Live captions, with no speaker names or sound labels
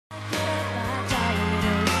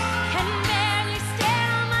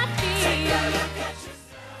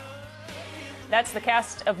That's the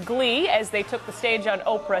cast of Glee as they took the stage on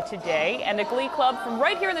Oprah today, and a Glee club from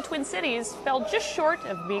right here in the Twin Cities fell just short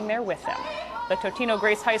of being there with them. The Totino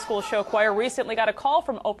Grace High School show choir recently got a call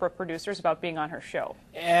from Oprah producers about being on her show.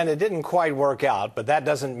 And it didn't quite work out, but that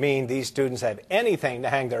doesn't mean these students have anything to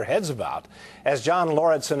hang their heads about. As John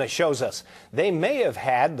Lauritsen shows us, they may have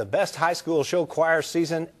had the best high school show choir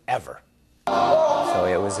season ever. So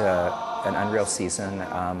it was an unreal season,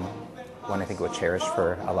 one I think we'll cherish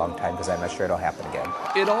for a long time because I'm not sure it'll happen again.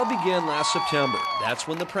 It all began last September. That's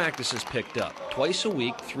when the practices picked up, twice a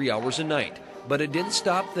week, 3 hours a night. But it didn't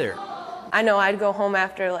stop there. I know I'd go home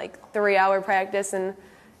after like 3-hour practice and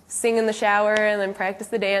sing in the shower and then practice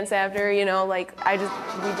the dance after, you know, like we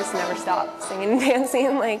just never stop singing and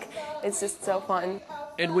dancing. Like, it's just so fun.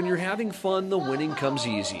 And when you're having fun, the winning comes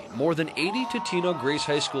easy. More than 80 Totino Grace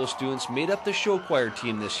High School students made up the show choir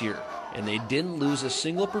team this year, and they didn't lose a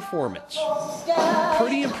single performance.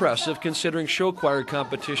 Pretty impressive considering show choir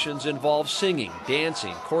competitions involve singing,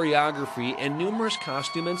 dancing, choreography, and numerous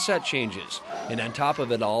costume and set changes. And on top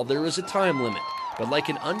of it all, there is a time limit. But like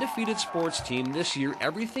an undefeated sports team, this year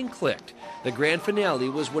everything clicked. The grand finale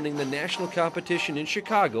was winning the national competition in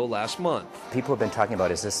Chicago last month. People have been talking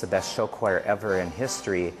about, is this the best show choir ever in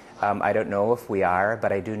history? I don't know if we are,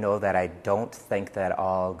 but I do know that I don't think that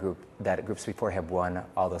groups before have won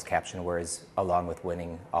all those caption awards along with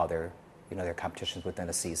winning all their competitions within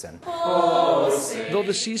a season. Though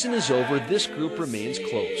the season is over, this group remains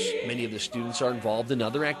close. Many of the students are involved in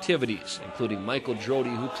other activities, including Michael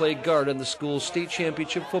Drody, who played guard on the school's state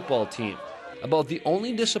championship football team. About the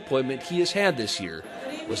only disappointment he has had this year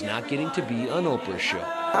was not getting to be on Oprah's show.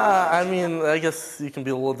 I mean, I guess you can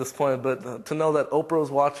be a little disappointed, but to know that Oprah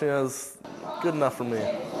was watching is good enough for me.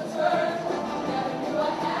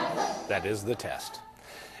 That is the test.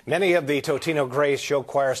 Many of the Totino Grace show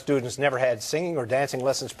choir students never had singing or dancing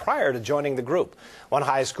lessons prior to joining the group. One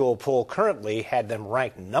high school poll currently had them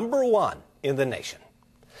ranked #1 in the nation.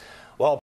 Well,